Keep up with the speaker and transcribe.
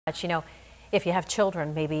But, you know, if you have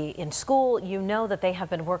children maybe in school, you know that they have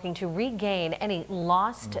been working to regain any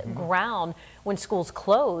lost ground when schools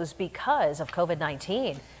close because of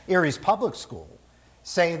COVID-19. Erie's Public Schools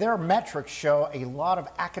say their metrics show a lot of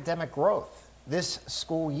academic growth this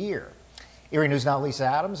school year. Erie News Now Lisa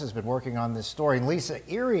Adams has been working on this story. And Lisa,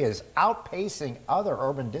 Erie is outpacing other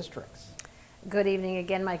urban districts. Good evening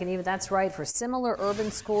again, Mike and Eva. That's right. For similar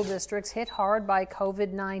urban school districts hit hard by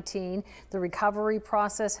COVID-19, the recovery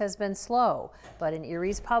process has been slow. But in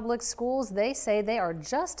Erie's Public Schools, they say they are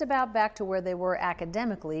just about back to where they were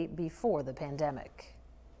academically before the pandemic.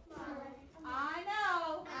 I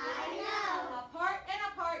know. A part and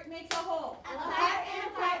a part makes a whole.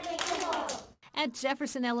 At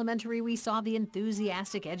Jefferson Elementary, we saw the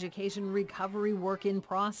enthusiastic education recovery work in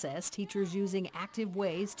process, teachers using active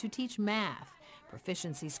ways to teach math.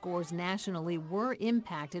 Proficiency scores nationally were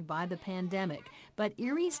impacted by the pandemic, but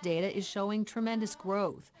Erie's data is showing tremendous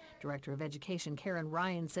growth. Director of Education Karen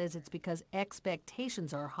Ryan says it's because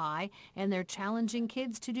expectations are high and they're challenging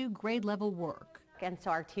kids to do grade-level work. And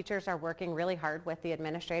so our teachers are working really hard with the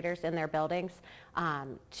administrators in their buildings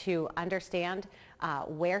to understand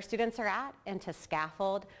where students are at and to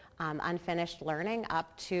scaffold unfinished learning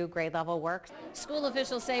up to grade level work. School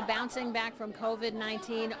officials say bouncing back from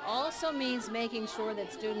COVID-19 also means making sure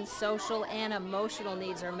that students' social and emotional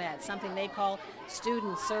needs are met, something they call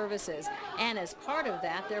student services. And as part of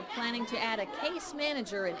that, they're planning to add a case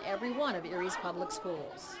manager in every one of Erie's public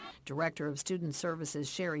schools. Director of Student Services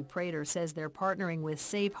Sherry Prater says they're partnering with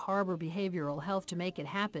Safe Harbor Behavioral Health to make it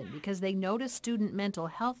happen because they noticed student mental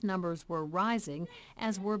health numbers were rising,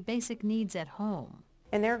 as were basic needs at home.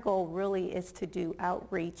 And their goal really is to do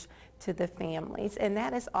outreach to the families, and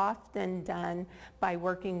that is often done by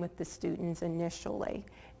working with the students initially.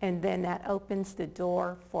 And then that opens the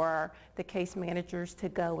door for the case managers to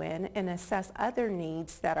go in and assess other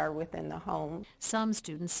needs that are within the home. Some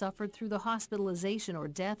students suffered through the hospitalization or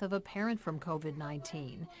death of a parent from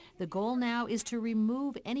COVID-19. The goal now is to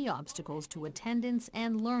remove any obstacles to attendance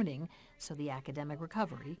and learning so the academic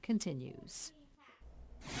recovery continues.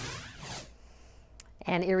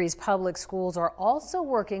 And Erie's public schools are also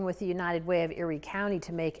working with the United Way of Erie County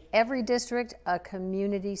to make every district a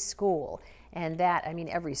community school. And that, I mean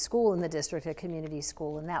every school in the district a community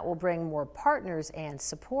school, and that will bring more partners and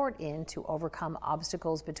support in to overcome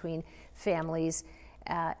obstacles between families,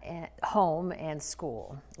 home and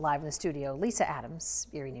school. Live in the studio, Lisa Adams,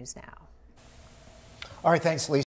 Erie News Now. All right, thanks, Lisa.